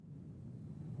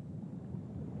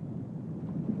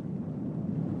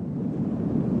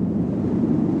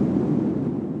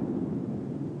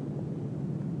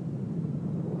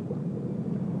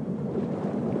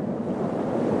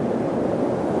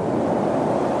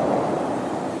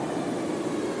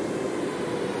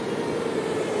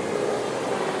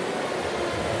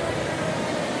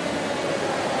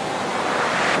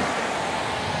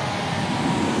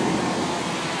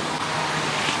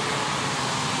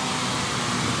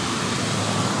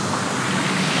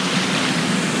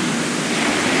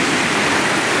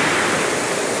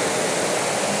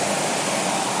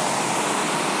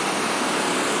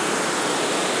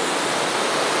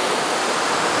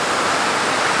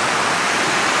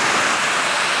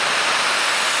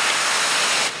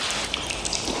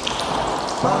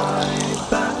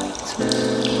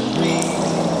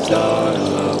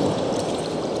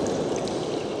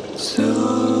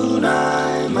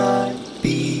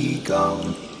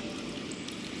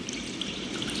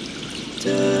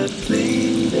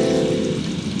depleted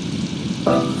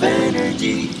of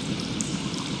energy.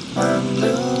 I'm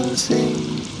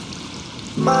losing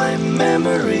my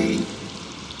memory.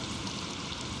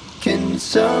 Can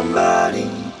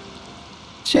somebody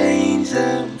change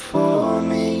them for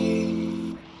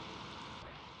me?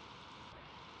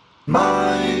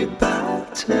 My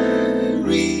batteries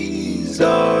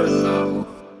are low.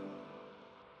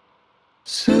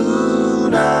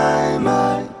 Soon I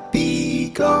might be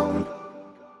gone.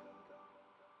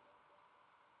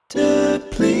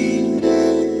 Depleted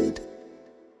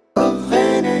of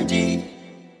energy.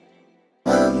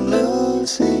 I'm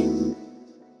losing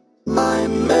my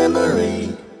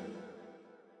memory.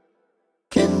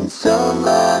 Can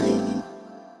somebody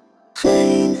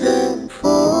change it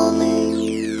for me?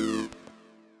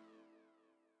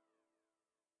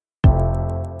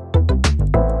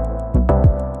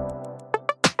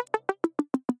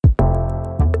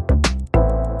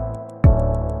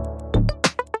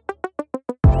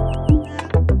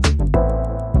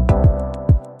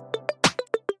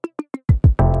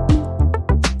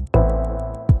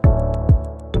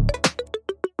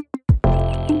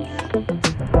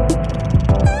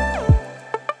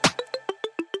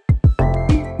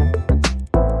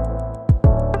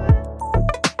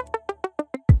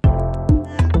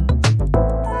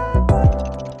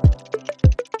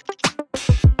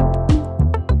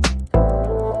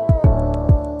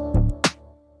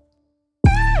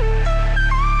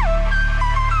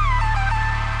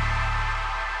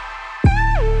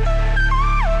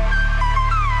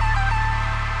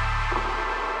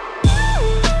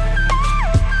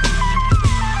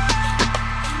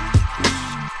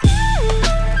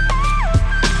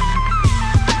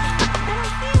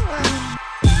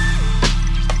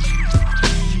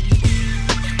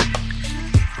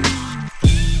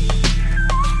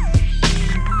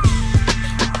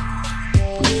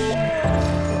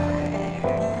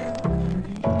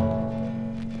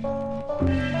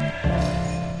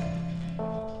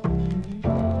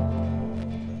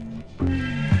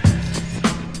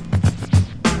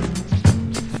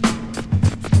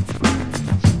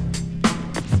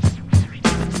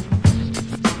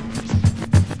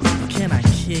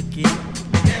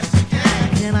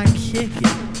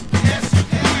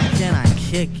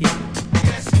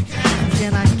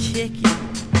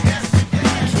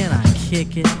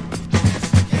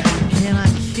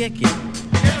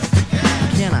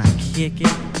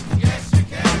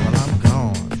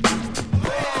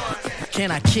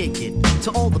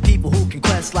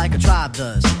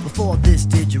 Does. Before this,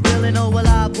 did you really know what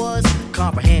I was?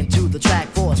 Comprehend to the track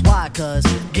force, why? Cause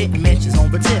getting mentions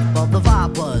on the tip of the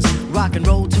vibe was rock and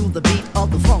roll to the beat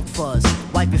of the funk fuzz.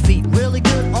 Wipe your feet really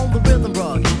good on the rhythm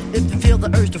rug. If you feel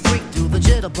the urge to freak, do the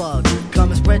jitterbug. Come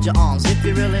and spread your arms if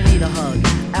you really need a hug.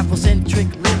 Afrocentric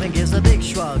living is a big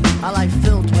shrug. I like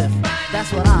filled with,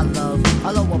 that's what I love.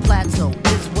 A lower plateau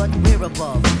is what we're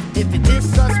above. If you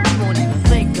diss us, we won't even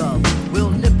think of.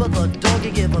 We'll nipper the dog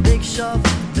and give a big shove.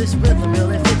 This rhythm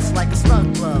really fits like a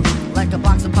snug glove. Like a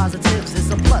box of positives, it's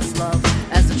a plus love.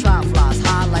 As the trial flies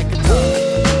high like a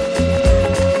dove.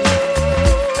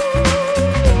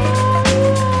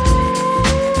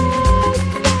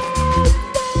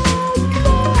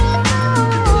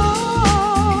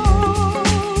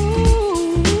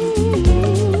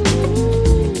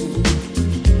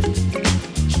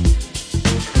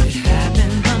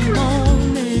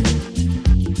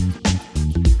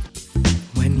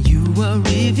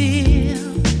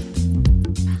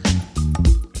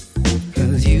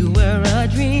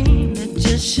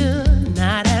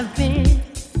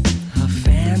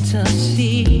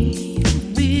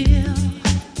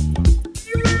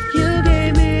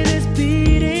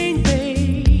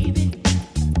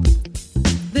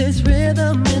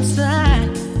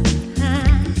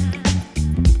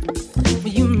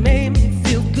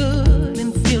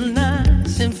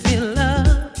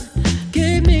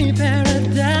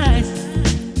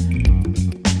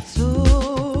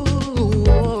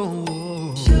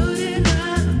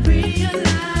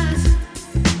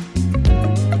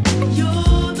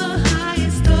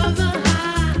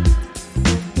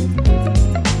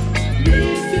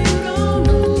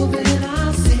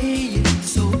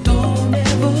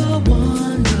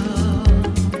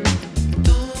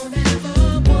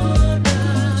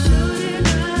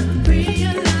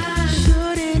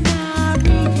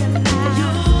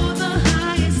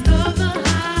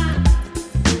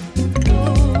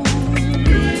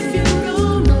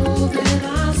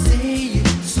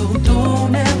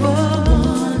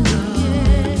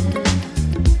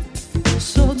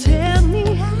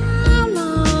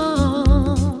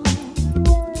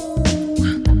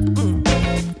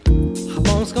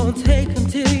 take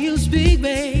until you speak.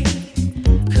 baby,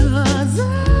 'cause I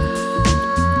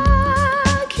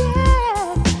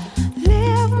can't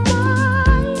live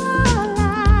my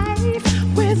life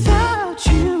without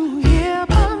you here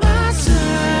by my side.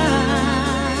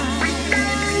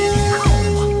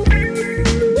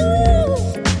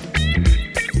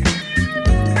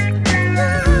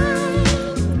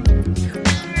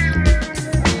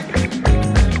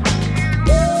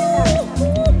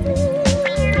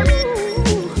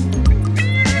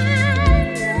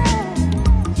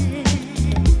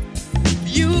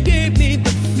 You gave me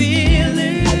the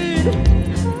feeling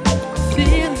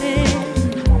in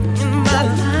my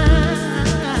life.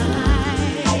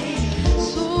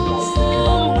 So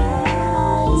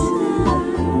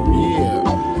Yeah,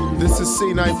 this is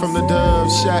C-Night from the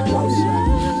Dove Shack.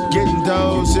 Getting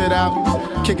dough, shit out.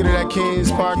 Kicking it at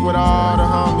Kings Park with all the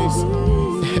homies.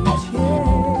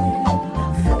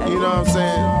 You know what I'm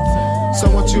saying? So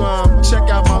won't you check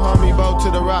out my homie Bo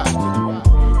to the Rock.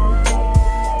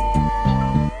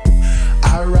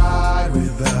 I ride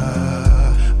with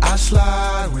her, I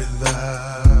slide with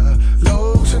her.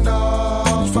 Locs and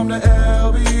dogs from the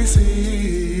LBC.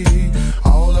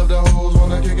 All of the hoes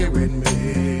wanna kick it with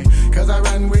me, 'cause I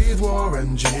ran with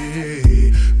Warren G.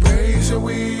 Brace your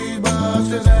weed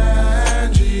busters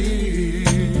and G.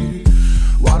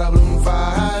 Water bloom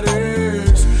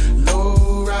fighters,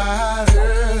 low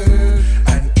riders,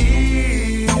 and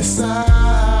east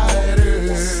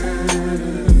siders.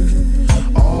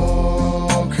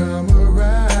 All come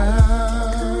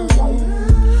around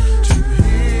to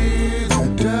hear the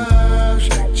Dove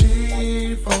Shack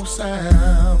G4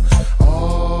 sound.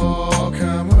 All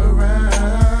come around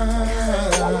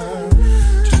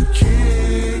to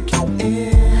kick you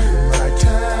in my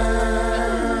town.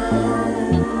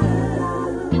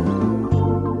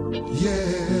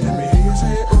 Yeah, let me hear you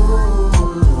say, ooh,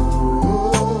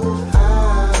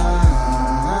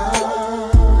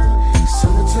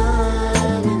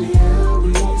 summertime in the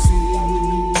LBC.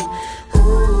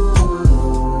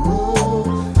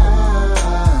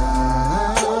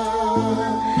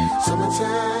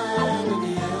 Summertime in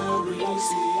the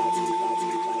LBC.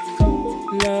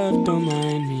 Love, don't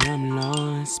mind me, I'm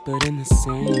lost, but in the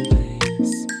same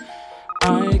place.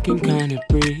 I can kind of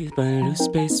breathe, but lose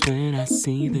space when I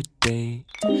see the day.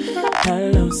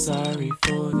 Hello, sorry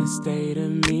for the state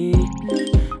of me.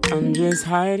 I'm just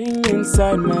hiding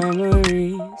inside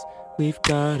memories. We've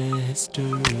got a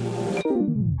history.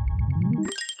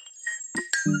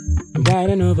 I'm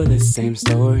writing over the same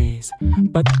stories,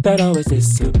 but that always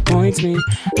disappoints me.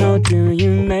 How do you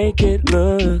make it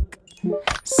look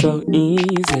so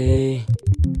easy?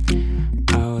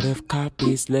 Out of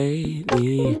copies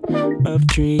lately of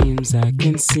dreams I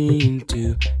can seem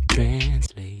to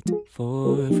translate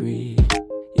for free.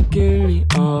 You give me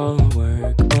all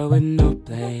work but with no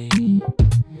play,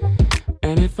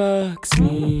 and it fucks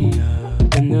me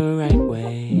up in the right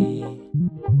way.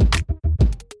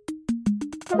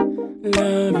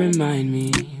 Love, remind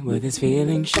me where this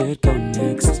feeling should go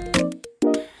next.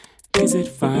 Is it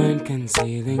fine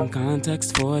concealing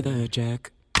context for the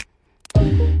jack?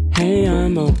 Hey,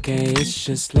 I'm okay, it's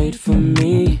just late for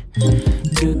me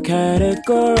to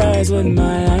categorize what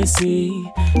my eyes see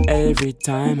every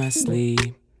time I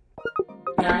sleep.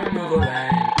 I'm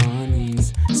overriding on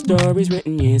these stories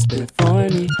written years before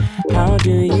me. How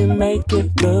do you make it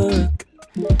look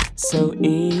so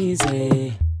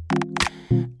easy?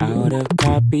 Out of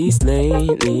copies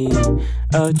lately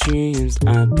of dreams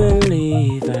I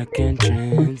believe I can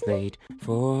translate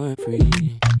for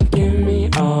free. Give me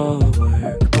all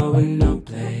work but with no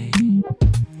play,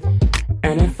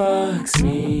 and it fucks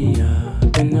me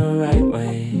up in the right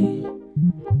way.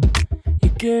 You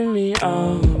give me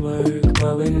all work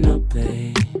but with no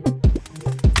play,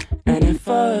 and it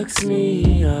fucks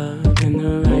me up in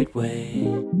the right way.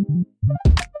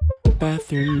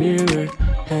 Bathroom mirror,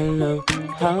 hello,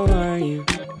 how are you?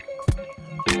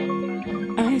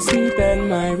 I see that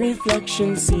my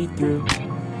reflection see through.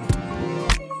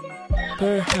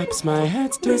 Perhaps my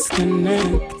head's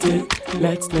disconnected.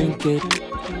 Let's link it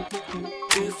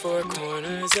to four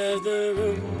corners of the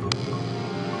room.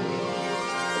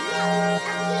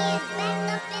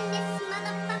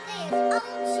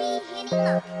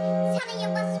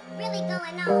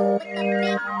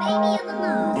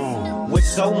 With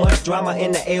so much drama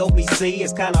in the LBC,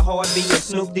 it's kinda hard being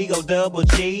Snoop Dogg Double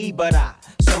G, but I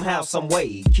somehow, some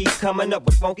way. Keep coming up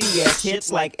with funky ass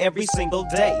hits like every single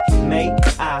day. May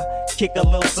I kick a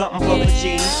little something for the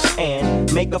G's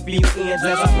and make a few ends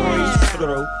as I breeze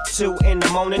through. 2 in the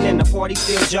morning and the party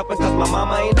still jumping cause my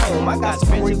mama ain't home. I got some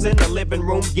bitches in the living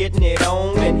room getting it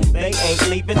on and they ain't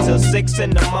leaving till 6 in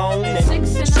the morning.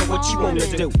 So what you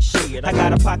wanna do? Shit, I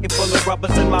got a pocket full of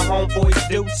rubbers and my homeboys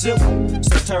do too.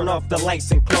 So turn off the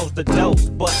lights and close the doors,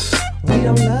 but we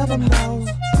don't love them all.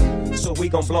 So we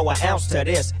gon' blow an ounce to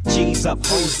this. G's up,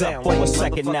 freeze up for a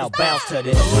second now, bounce to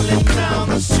this. Rolling down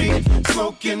the street,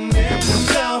 smoking in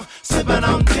down, sipping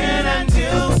on gin and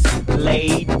juice.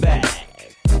 Laid back.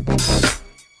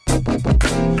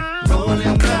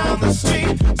 Rolling down the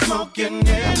street, smoking in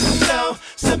down,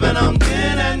 sipping on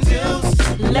gin and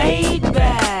juice. Laid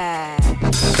back.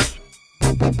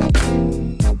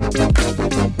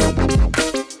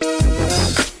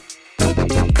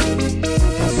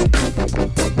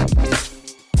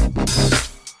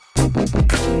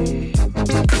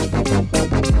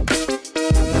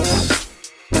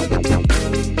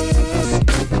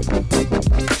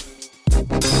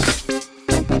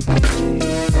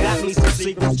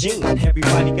 Gene.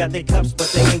 Everybody got their cups, but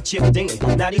they ain't chipped in.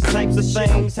 Now these types of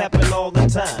things happen all the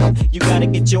time. You gotta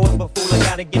get yours, but fool, I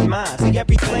gotta get mine. See,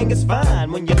 everything is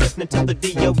fine when you're listening to the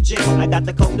D.O.G. I got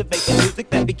the cultivating music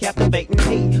that be captivating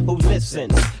me. Who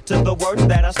listens to the words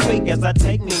that I speak as I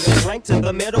take me a drink to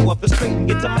the middle of the street and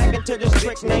get to mackin' to this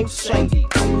trick named Shady.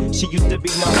 She used to be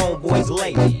my homeboy's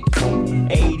lady.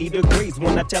 80 degrees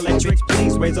when I tell that tricks,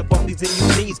 please raise up all these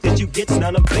IUDs, cause you get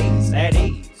none of these at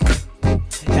ease.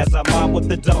 As I mob with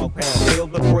the dog pound, feel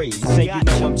the breeze, say you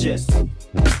know I'm just.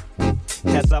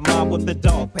 As I mob with the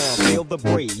dog pound, feel the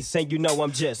breeze, say you know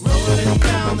I'm just. Rolling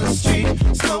down the street,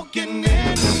 smoking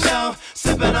in down,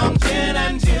 sipping on gin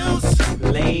and juice.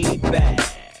 Laid back.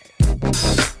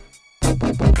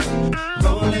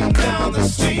 Rolling down the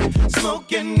street,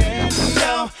 smoking in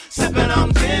down, sipping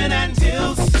on gin and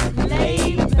juice.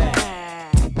 Laid back.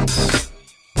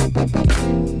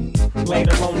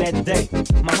 Later on that day,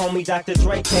 my homie Dr.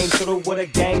 Dre came through with a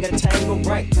gang of Tango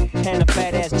Ray and a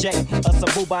fat ass J, some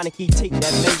bubonic ET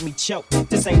that made me choke.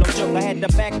 This ain't no joke, I had to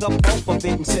back up both of it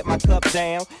and sit my cup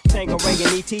down. Tango Ray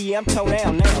and ET, I'm toe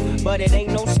down now, but it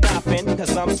ain't no stopping,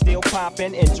 cause I'm still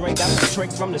popping. And Dre got the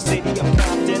tricks from the city of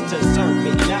Compton to serve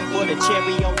me, not for the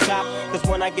cherry on top, cause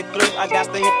when I get through, I got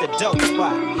to hit the dope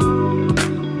spot.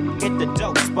 Hit the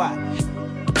dope spot.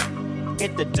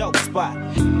 Hit the dope spot.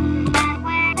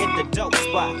 Hit the dope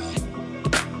spot.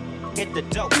 Hit the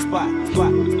dope spot.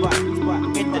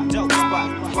 Hit the dope spot.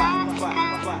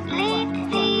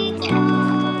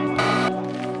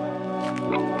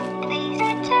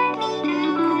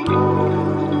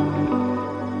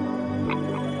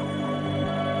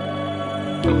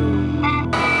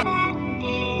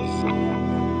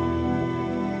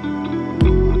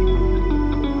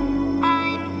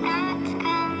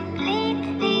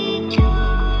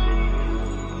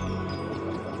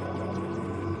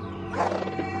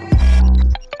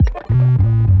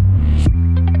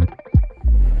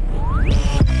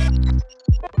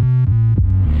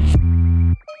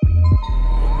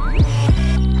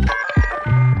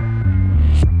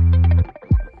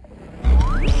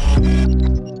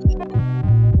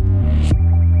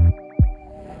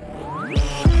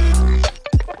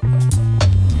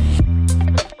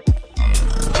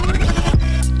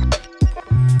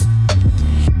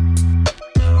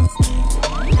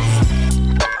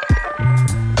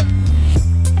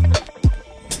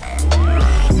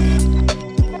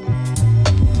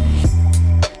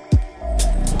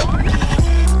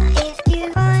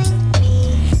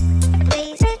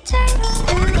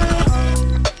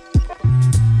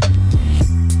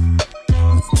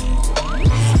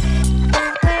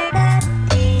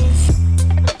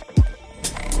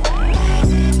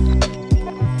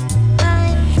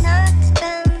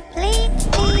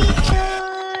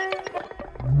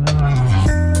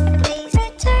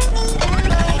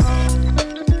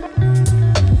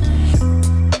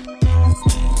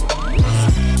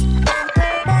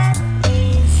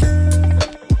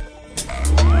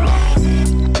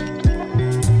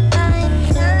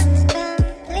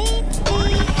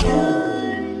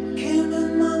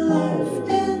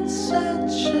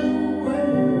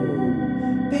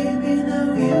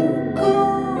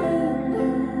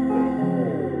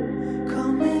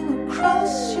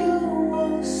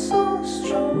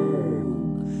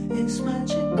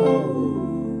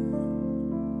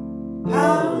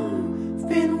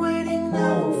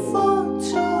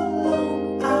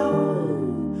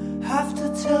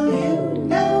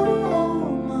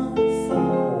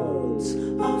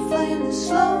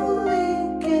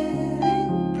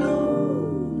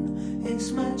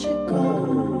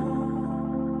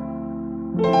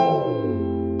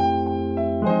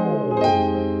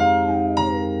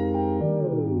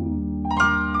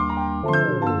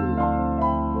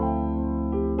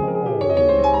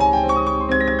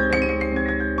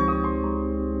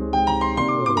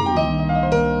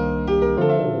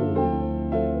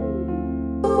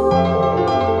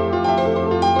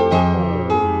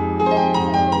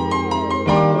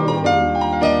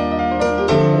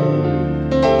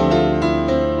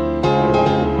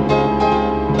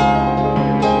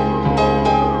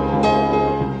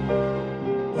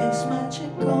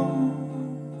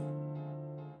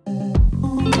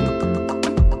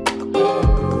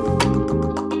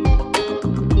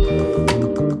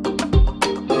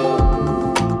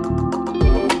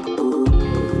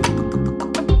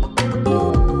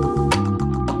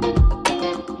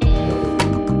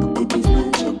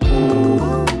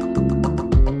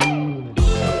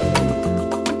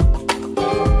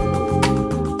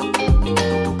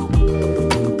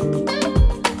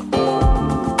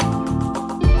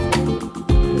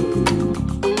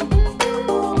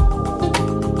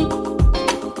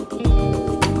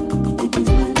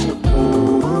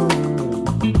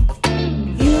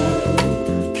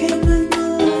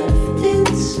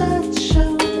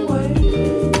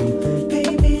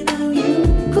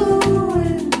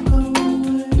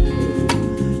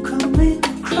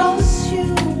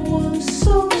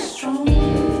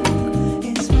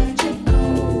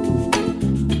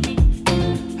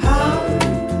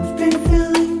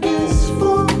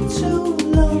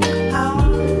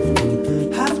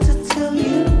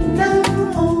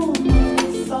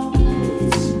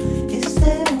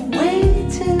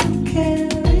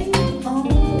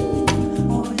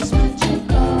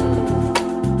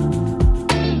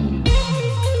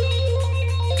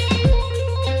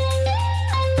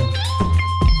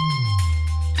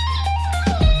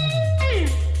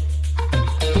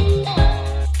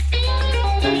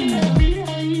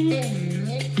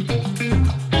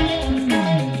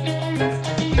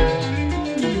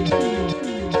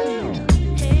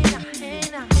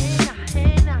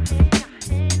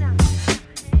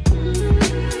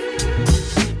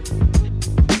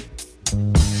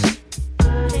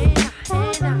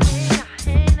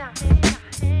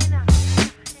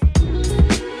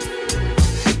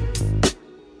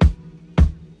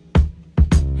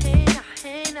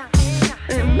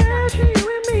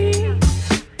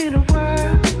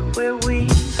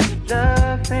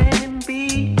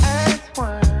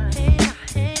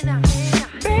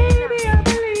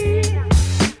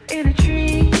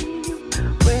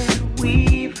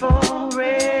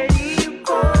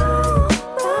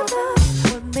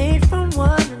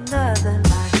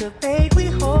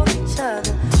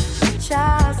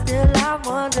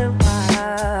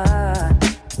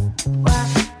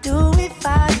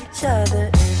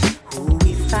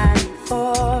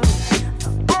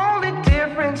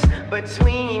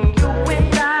 between you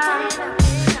and I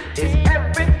is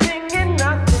everything and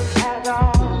nothing at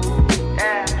all.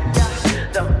 Yeah.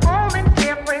 The only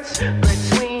difference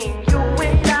between you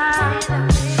and I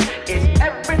is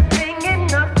everything and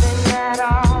nothing at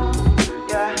all.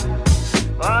 Yeah.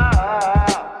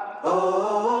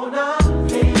 Oh,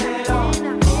 nothing at all.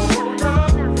 Oh,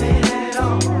 nothing at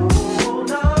all. Oh,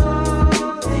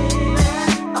 nothing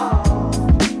at all.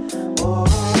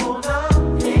 Oh,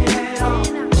 nothing at all.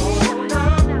 Oh,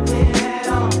 nothing at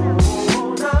all.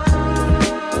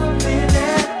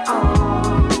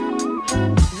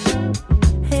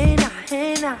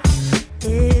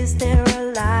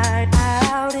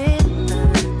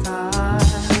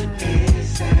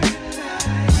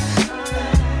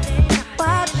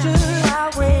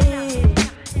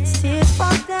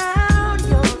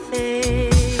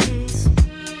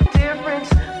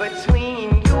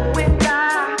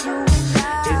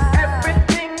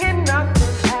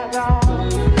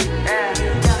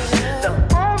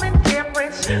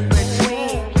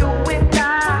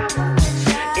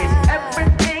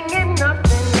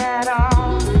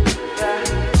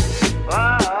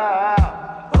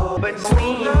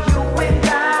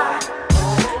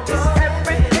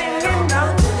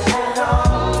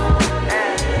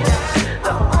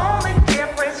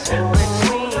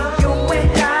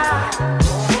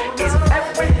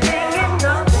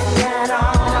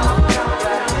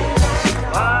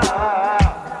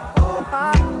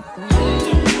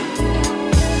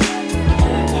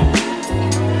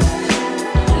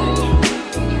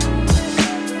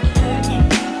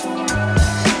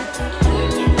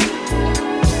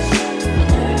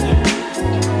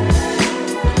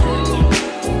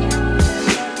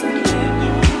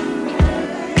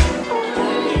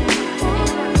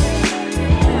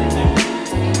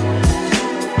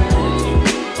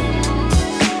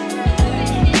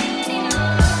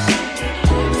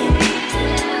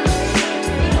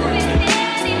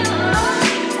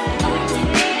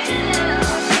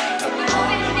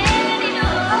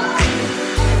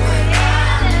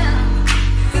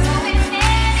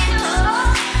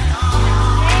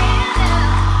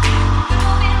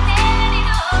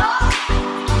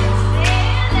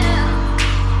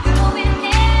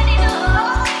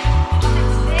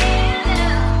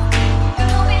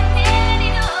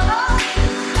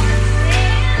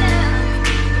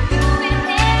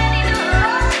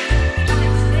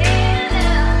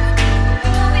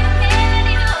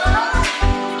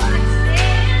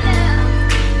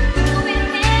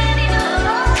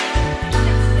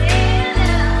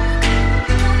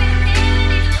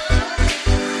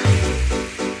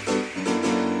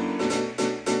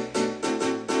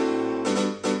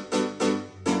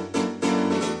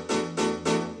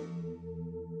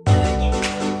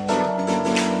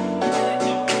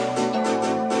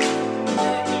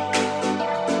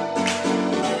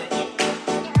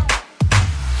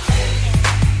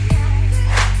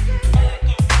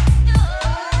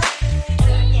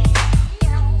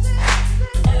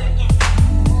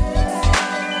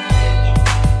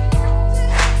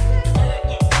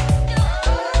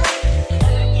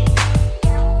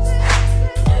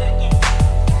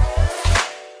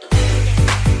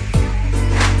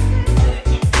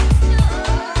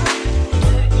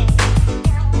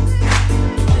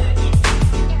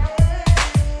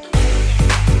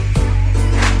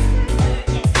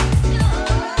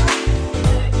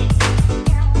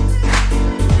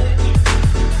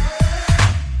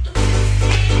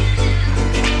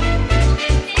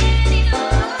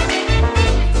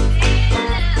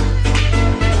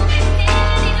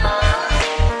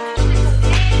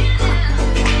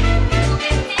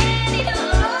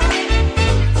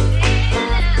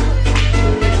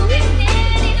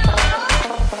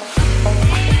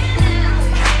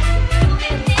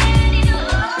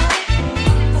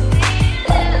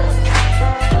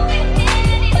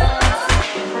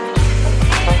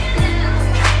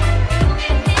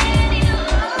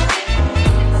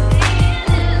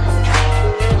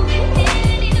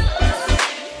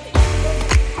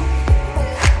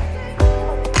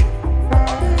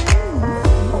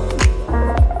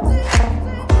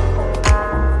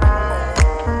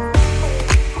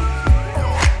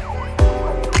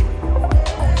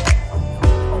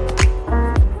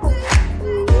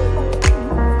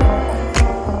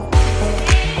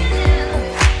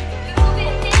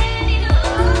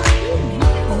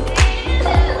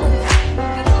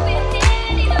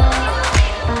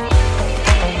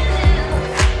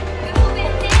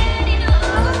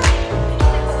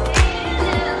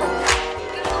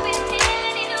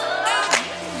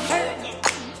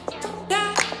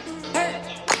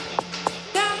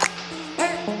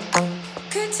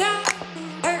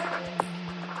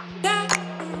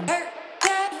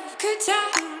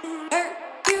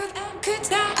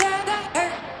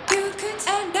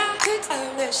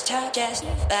 this time, just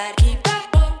but keep up.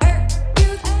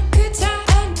 Good time, good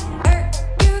time,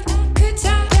 good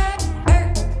time, good time,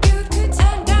 good time, good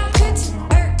time.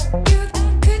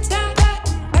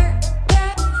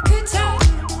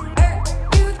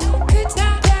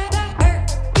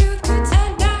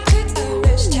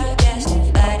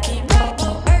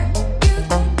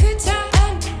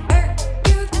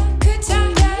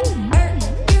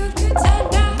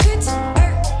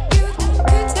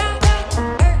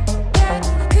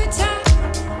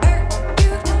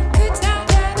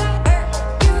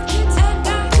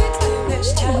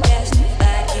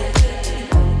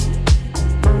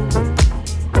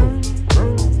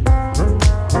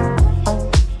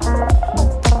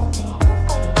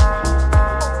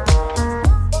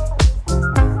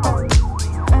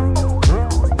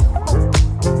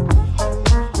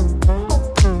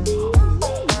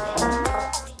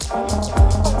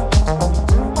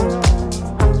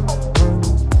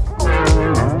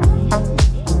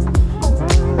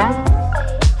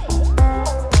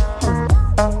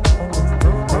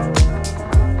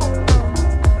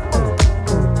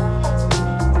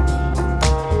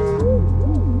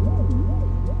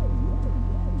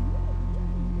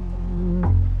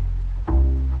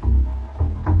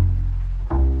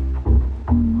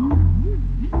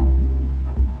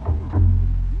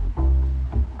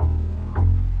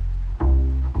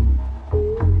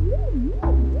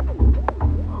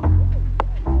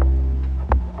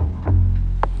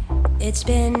 It's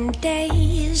been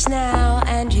days now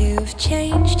and you've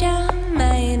changed your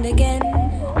mind again.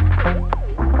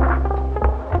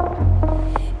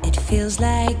 It feels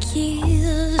like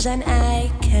years and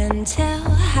I can tell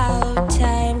how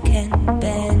time can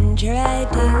bend your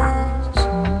ideas.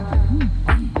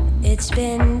 It's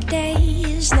been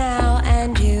days now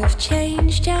and you've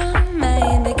changed your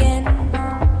mind again.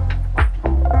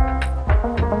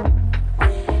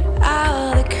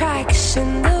 All the cracks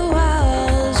in the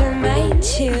walls remind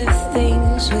you of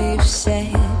things we've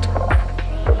said.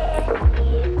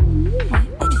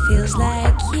 It feels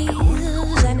like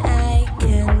years and I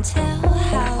can tell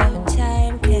how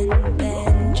time can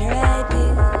bend your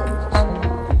ideas.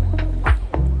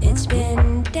 It's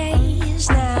been days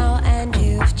now and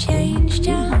you've changed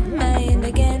your mind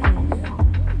again.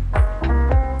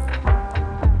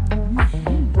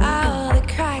 All the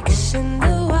cracks in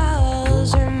the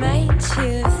walls remind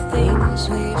you of things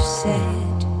we've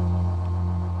said.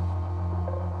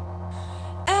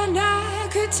 And I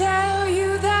could tell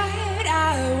you that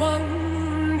I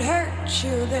won't hurt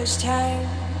you this time,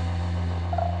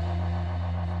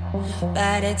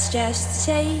 but it's just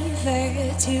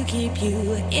safer to keep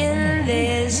you in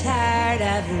this heart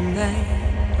of mine.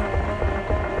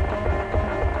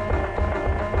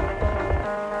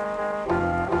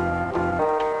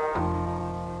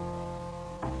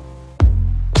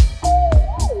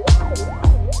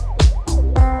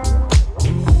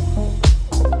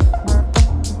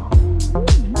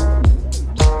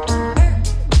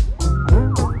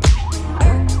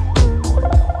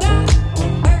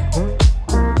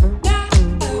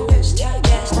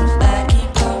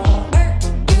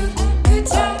 Good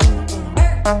time.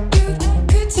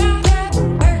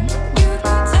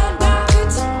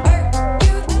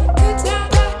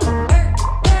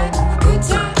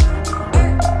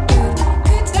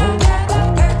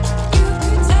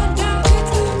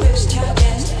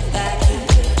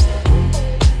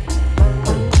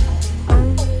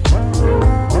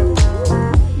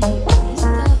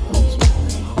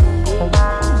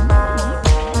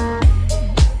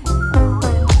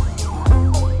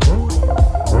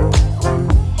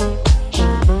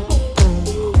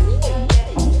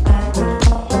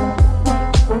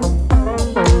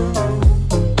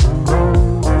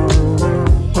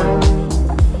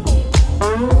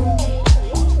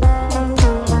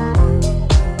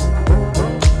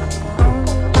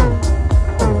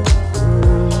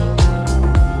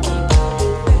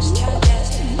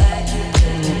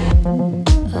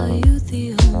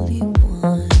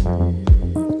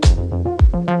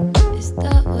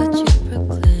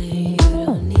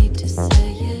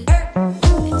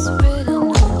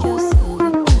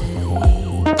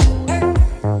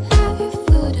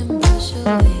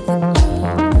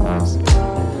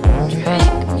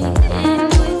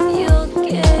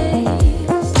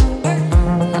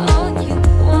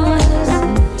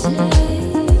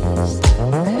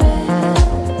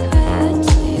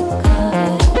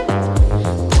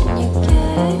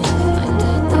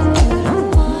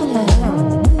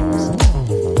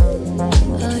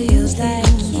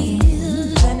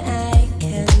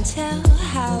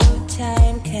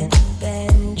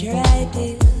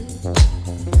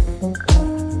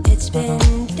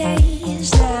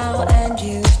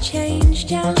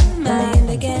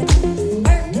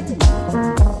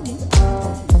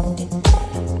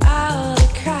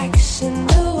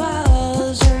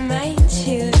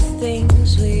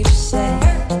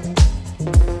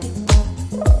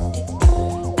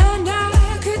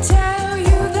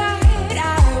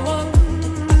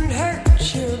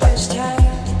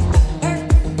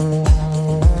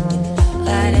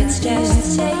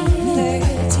 just safer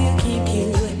to keep you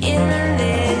in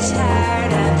this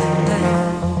heart of mine.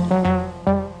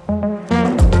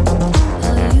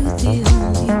 Are you the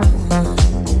only one?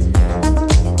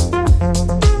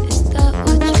 Is that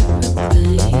what you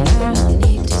proclaim? You don't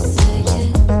need to say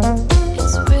it.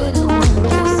 It's written on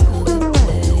your soul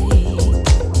blade.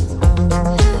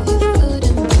 Have you food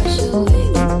and brush away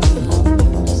the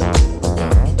crumbs?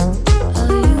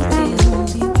 Are you the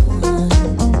only one?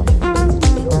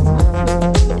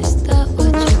 Is that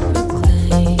what you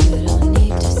proclaim? You don't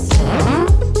need to say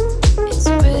it. It's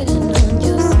written on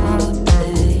your soul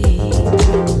blade.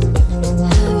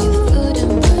 Have you food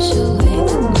and brush away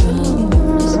the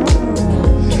crumbs?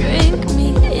 Drink me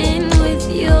in with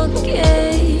your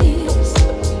gaze.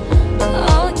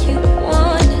 All you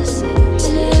want is a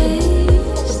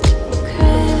taste.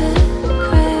 Crave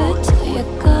it till you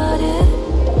got it.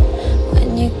 When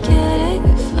you get it,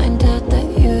 you find out that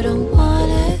you don't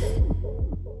want it.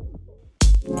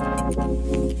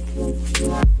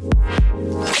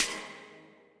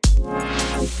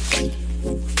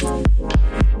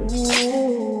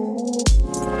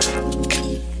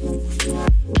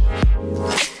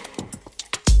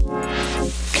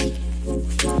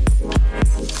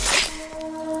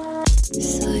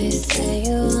 So you say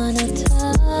you wanna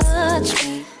touch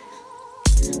me,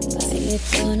 but you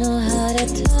don't know how to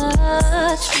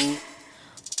touch me.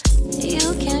 You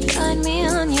can't find me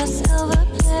on your silver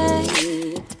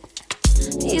plate.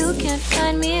 You can't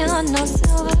find me on no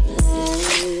silver plate.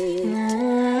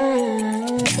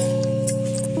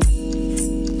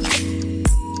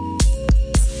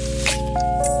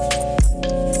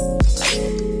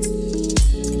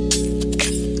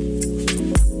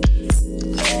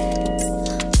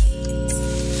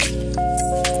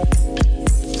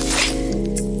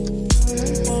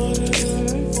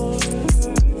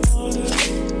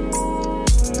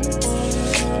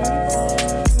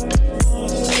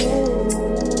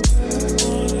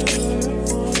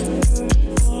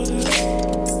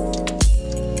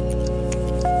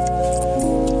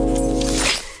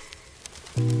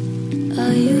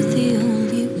 Are you the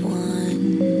only one?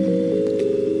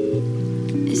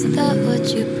 Is that what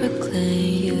you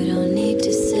proclaim? You don't need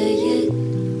to say it.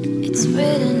 It's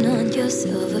written on your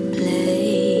silver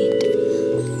plate.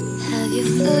 Have your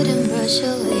food and brush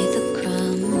away the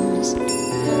crumbs.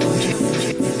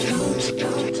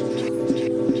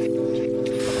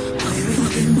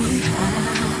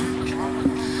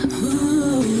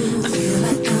 I feel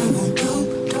like I'm on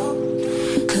dope,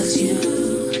 'cause you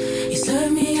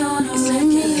serve me on a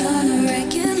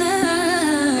regular.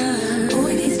 Oh,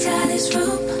 we need to tie this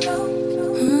rope.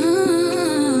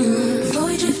 Before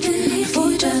we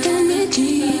drift any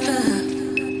deeper.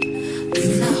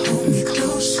 Baby, now hold me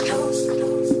close.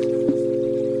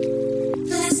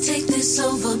 Let's take this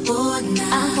overboard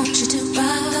now. I want you to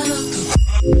ride the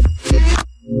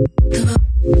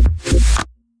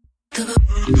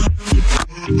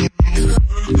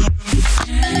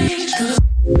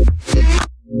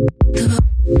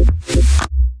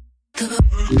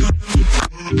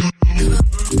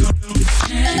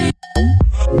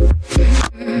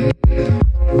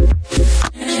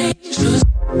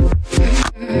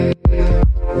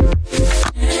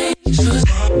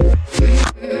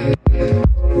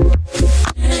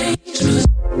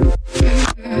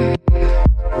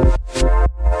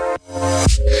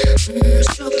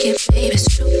stroke it, baby,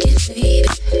 stroke it, baby.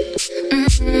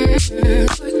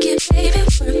 Work it, baby,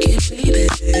 work it, baby.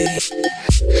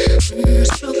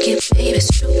 Stroke it, baby,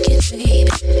 stroke it,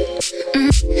 baby.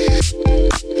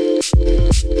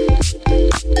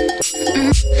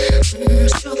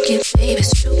 Stroke it, baby,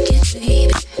 stroke it,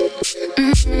 baby.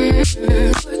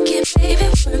 Work it, baby,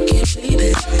 work it,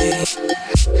 baby.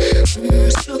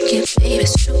 Stroke it, baby,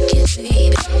 stroke it,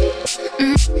 baby.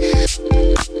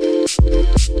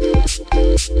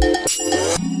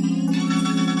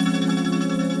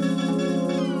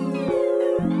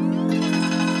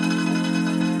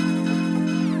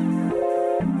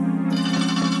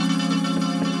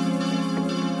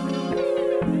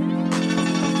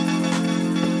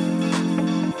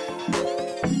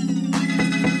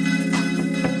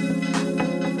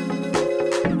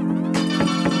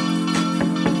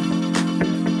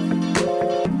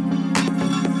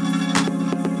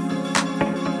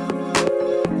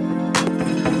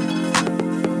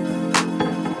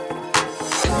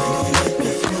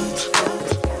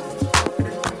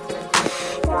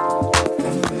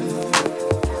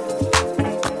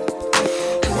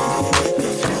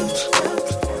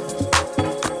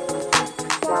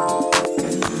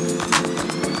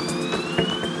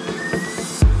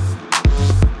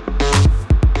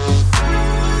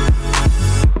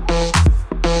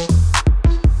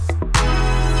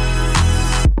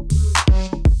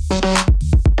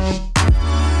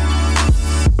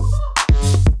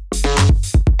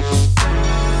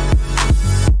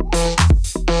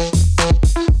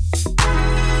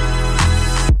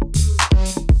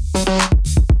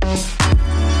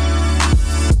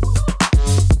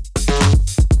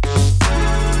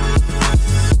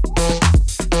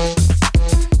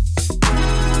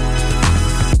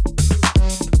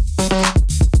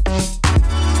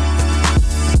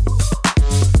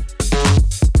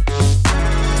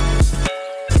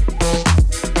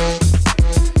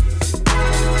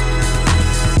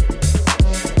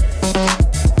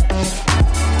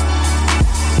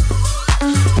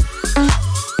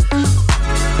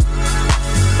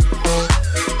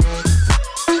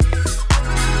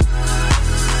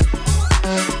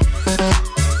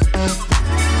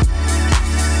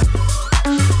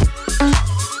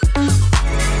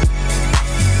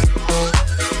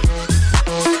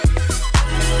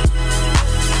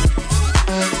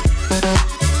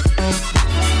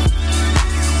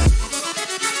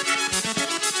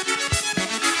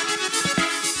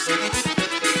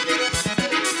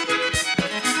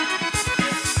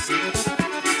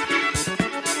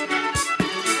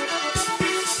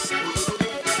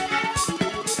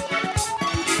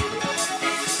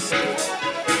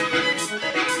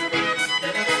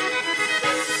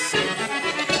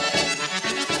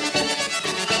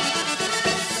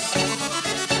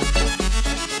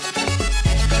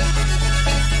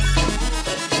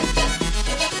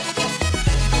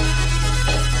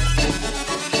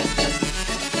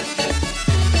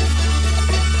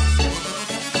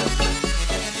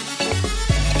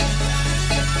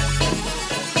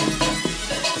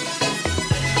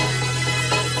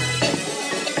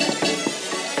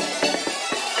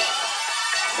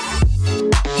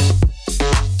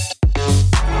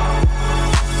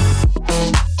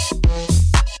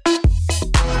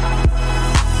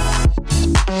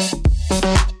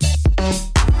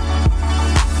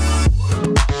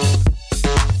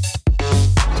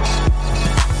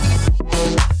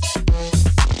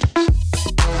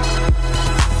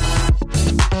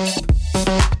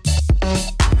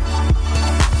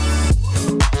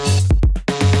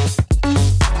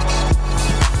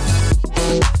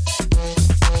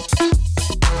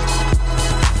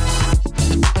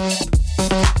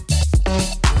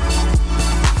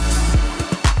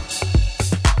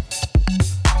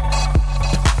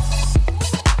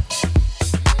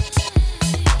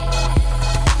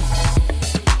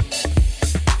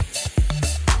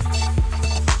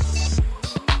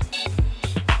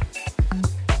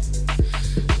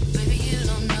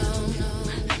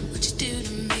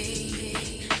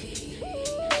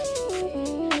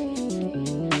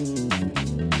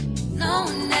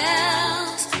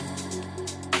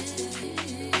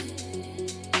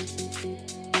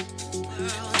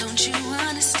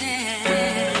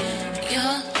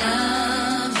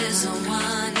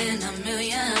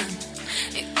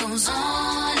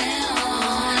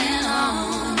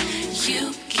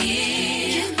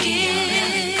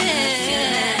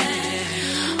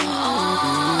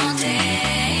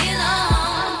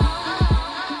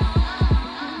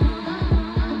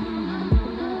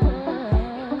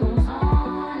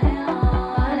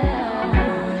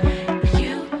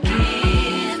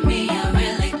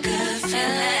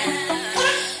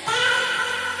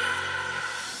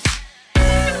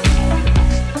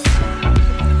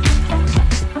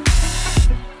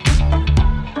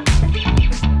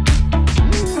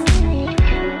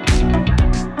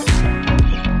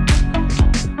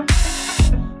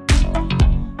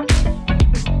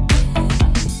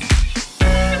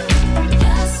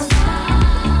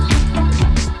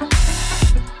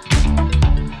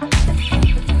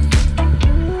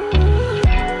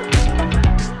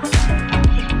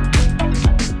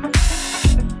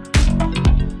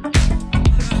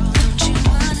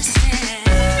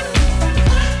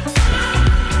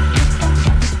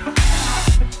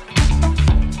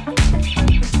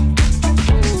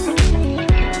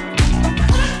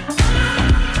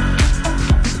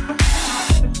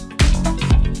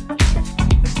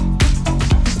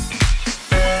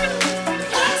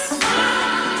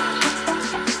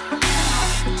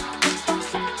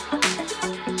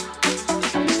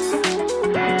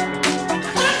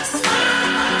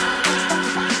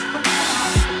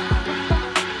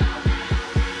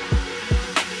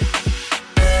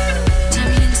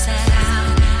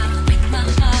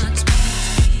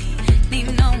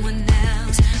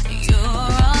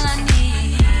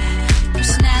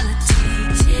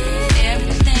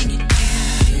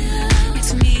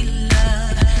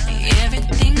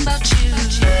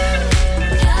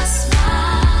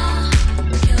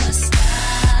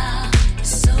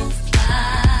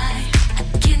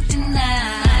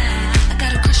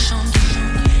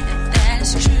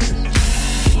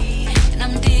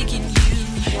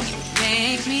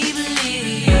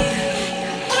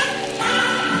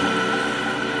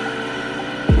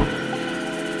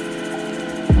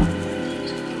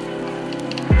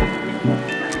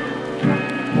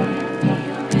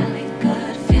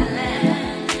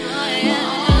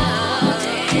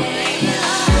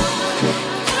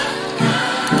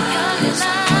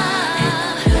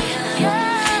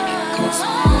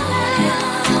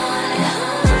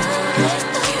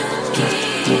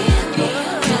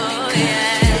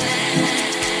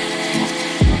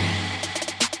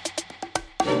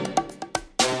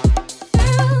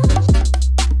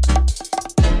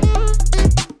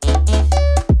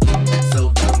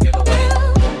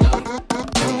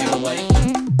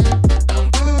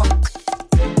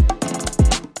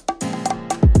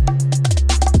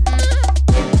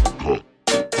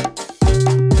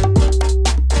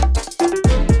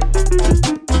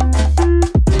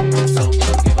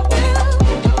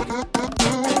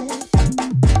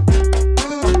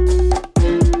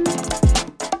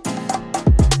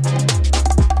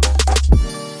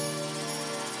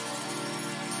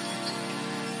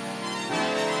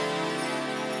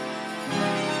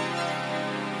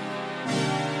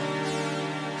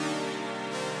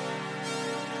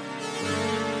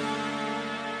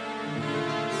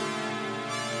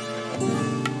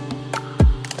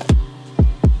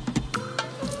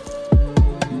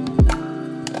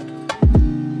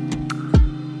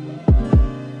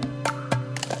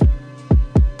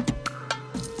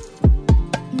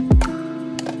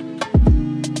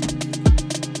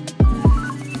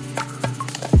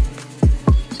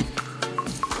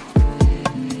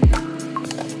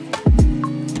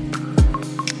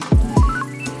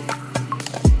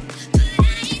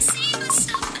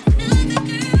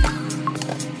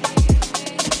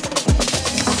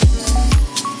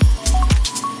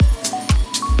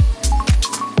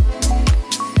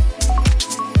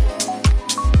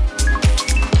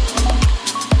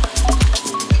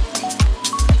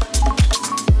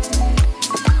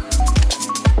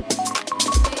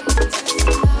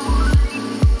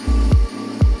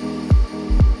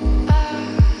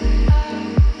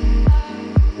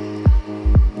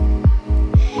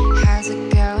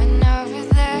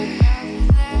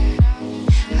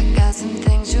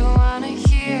 things you wanna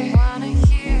hear.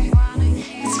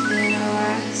 It's been a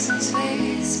while since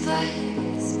we split.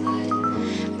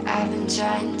 I've been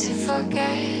trying to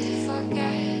forget.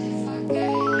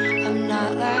 I'm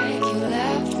not like you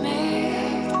left me.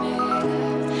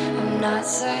 I'm not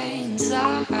saying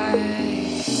sorry.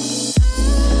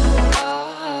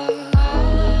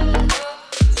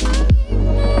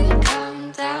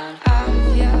 Come down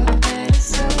off your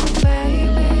pedestal,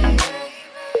 baby.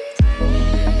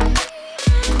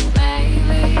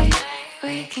 Maybe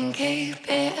we can keep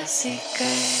it a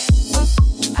secret.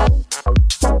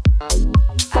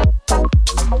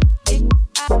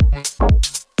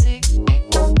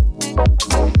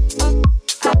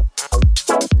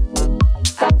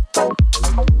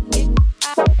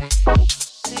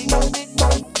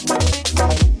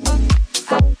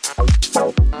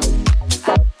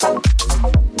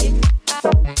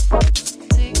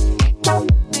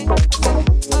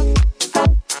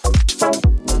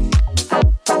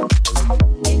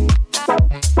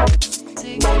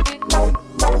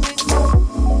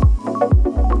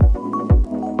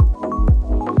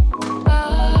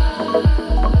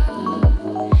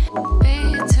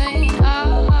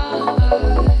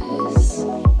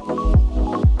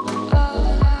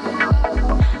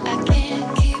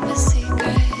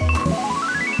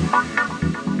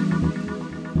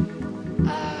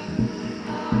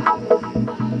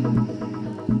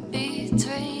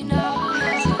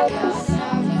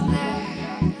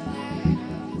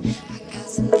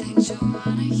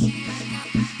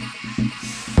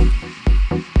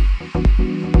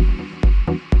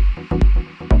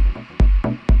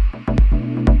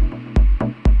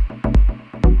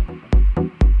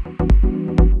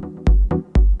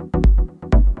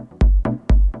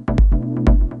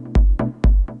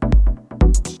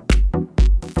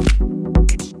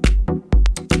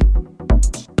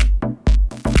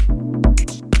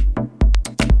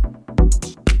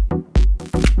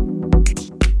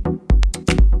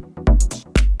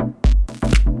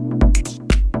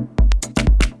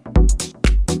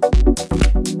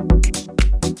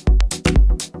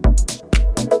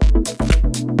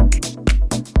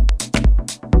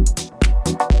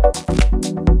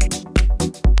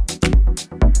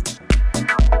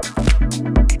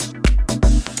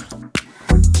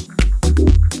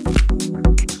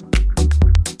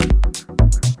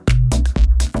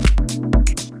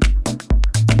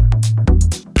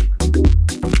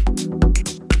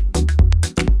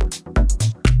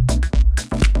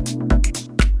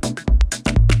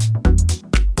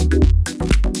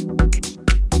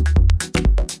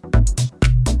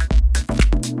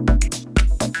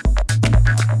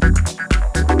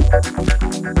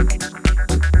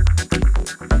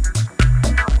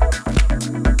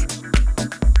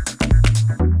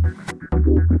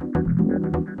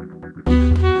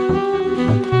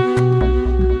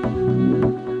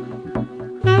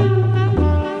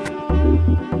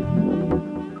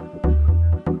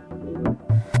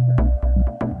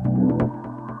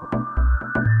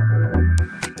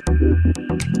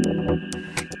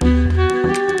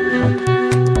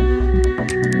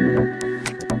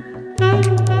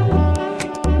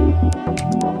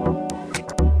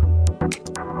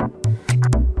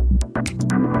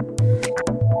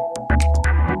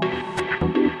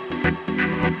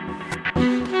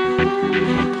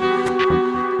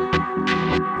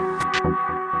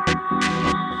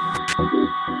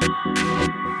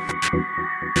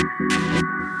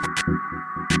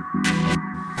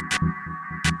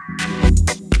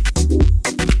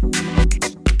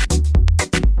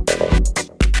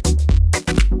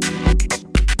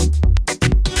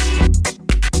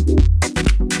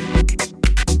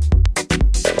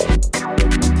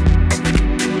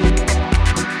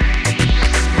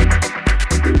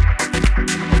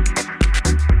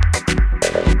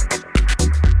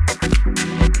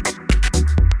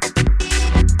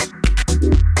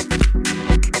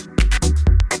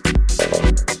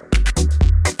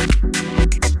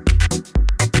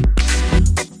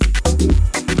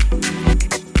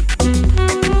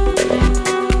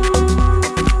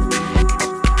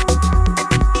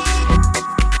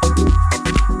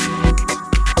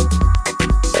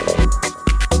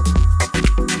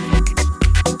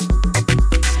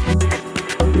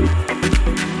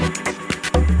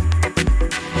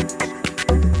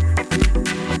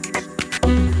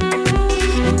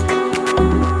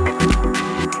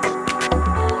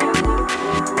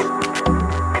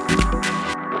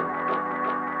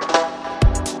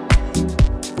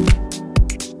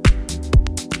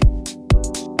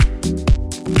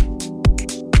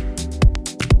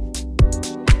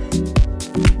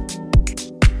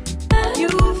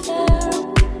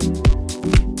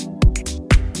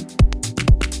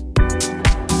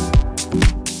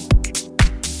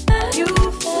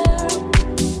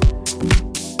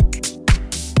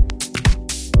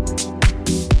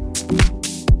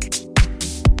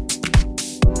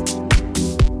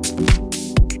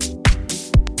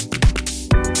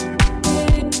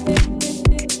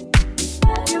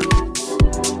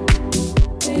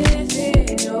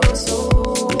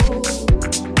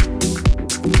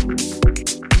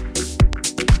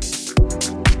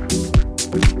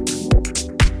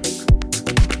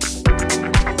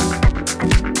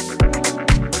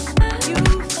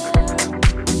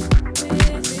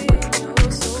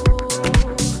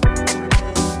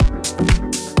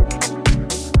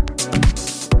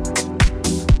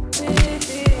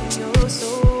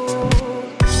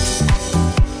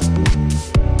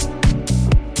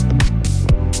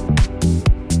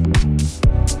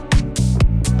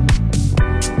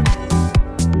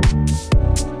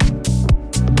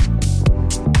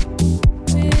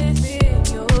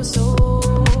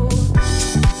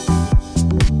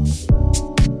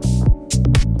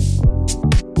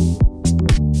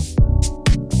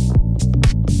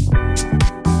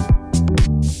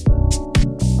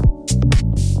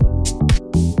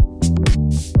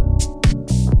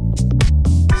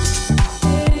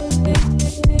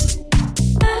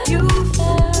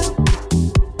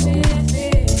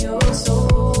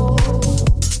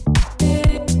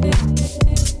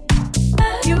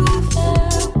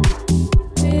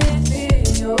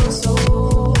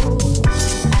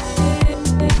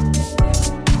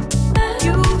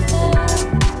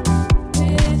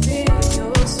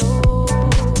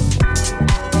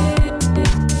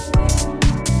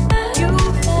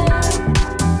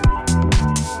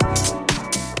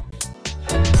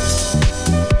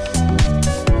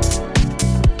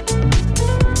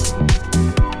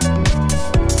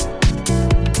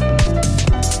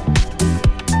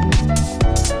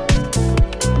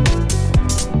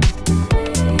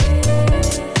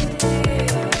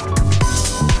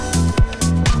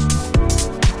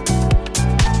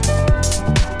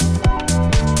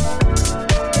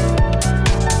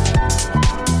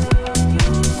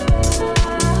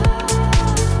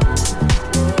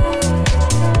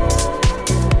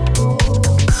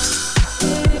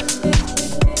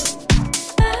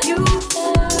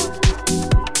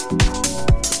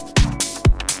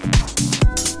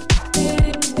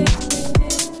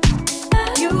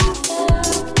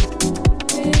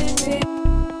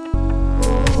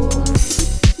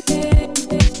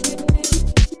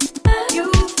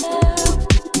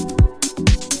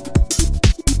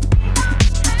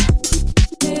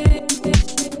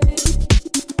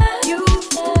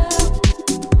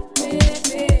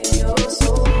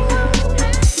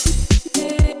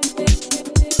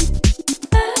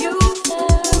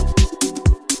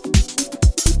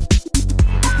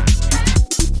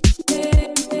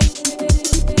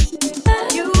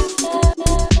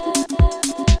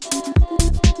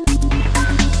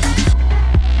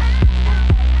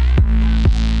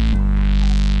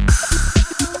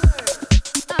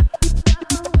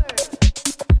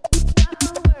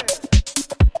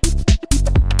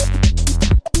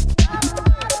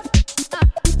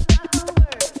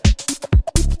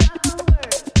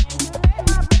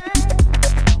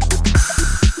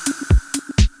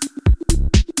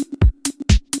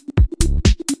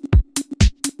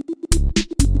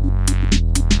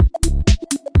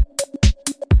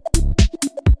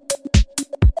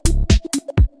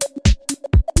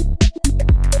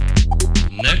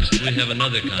 we have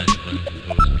another kind of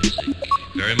uncomposed music.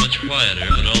 Very much quieter,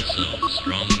 but also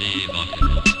strongly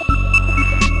evocative.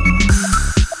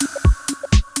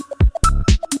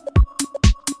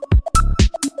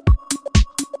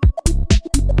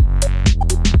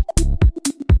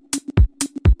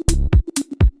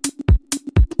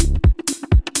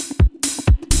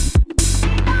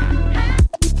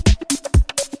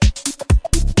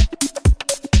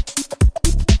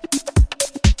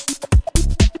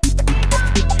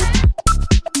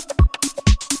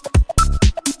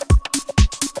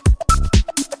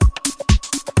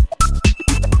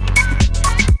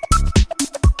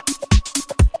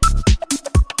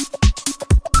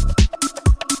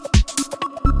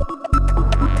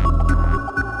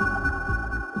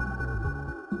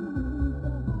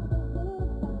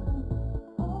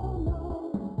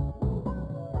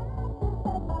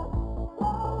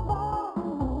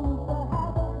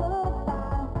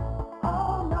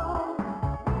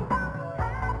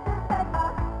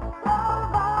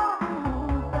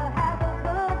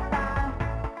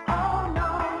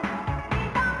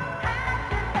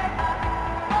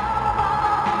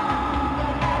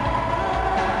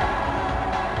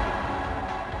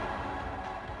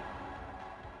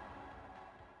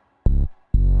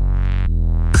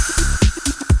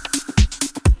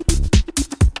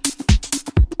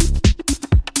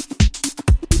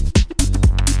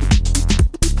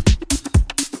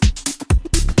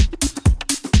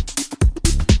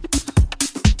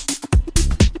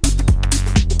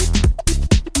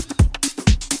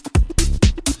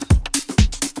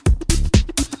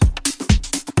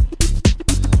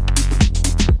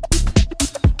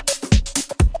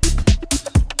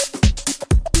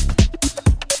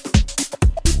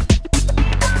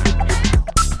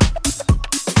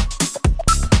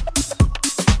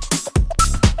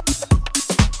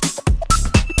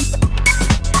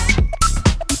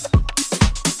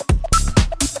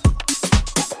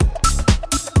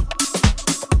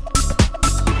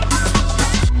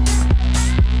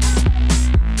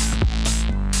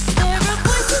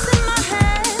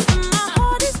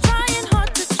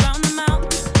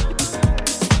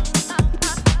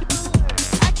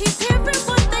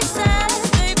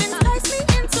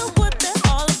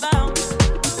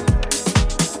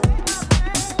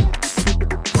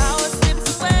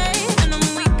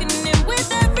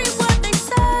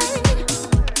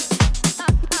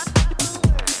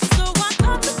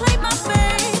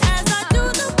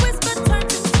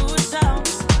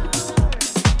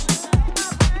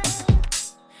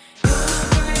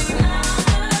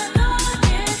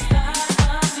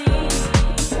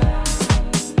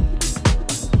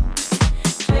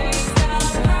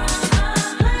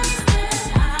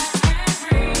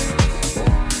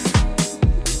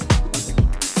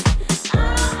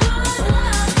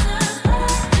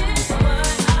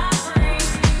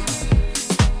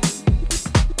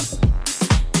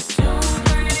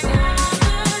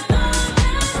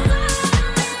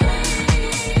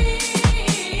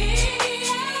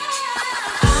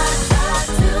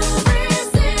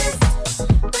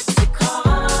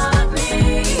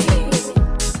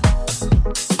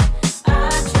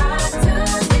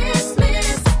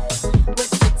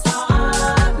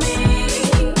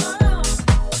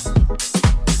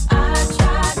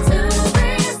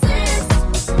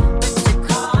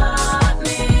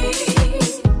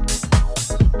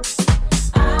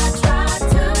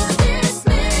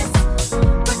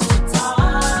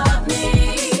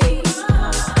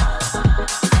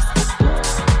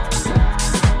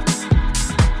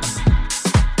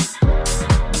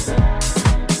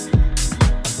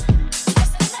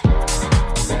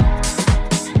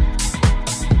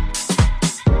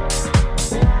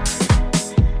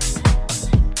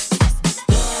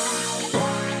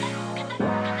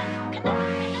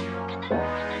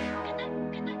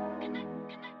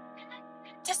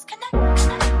 Disconnect.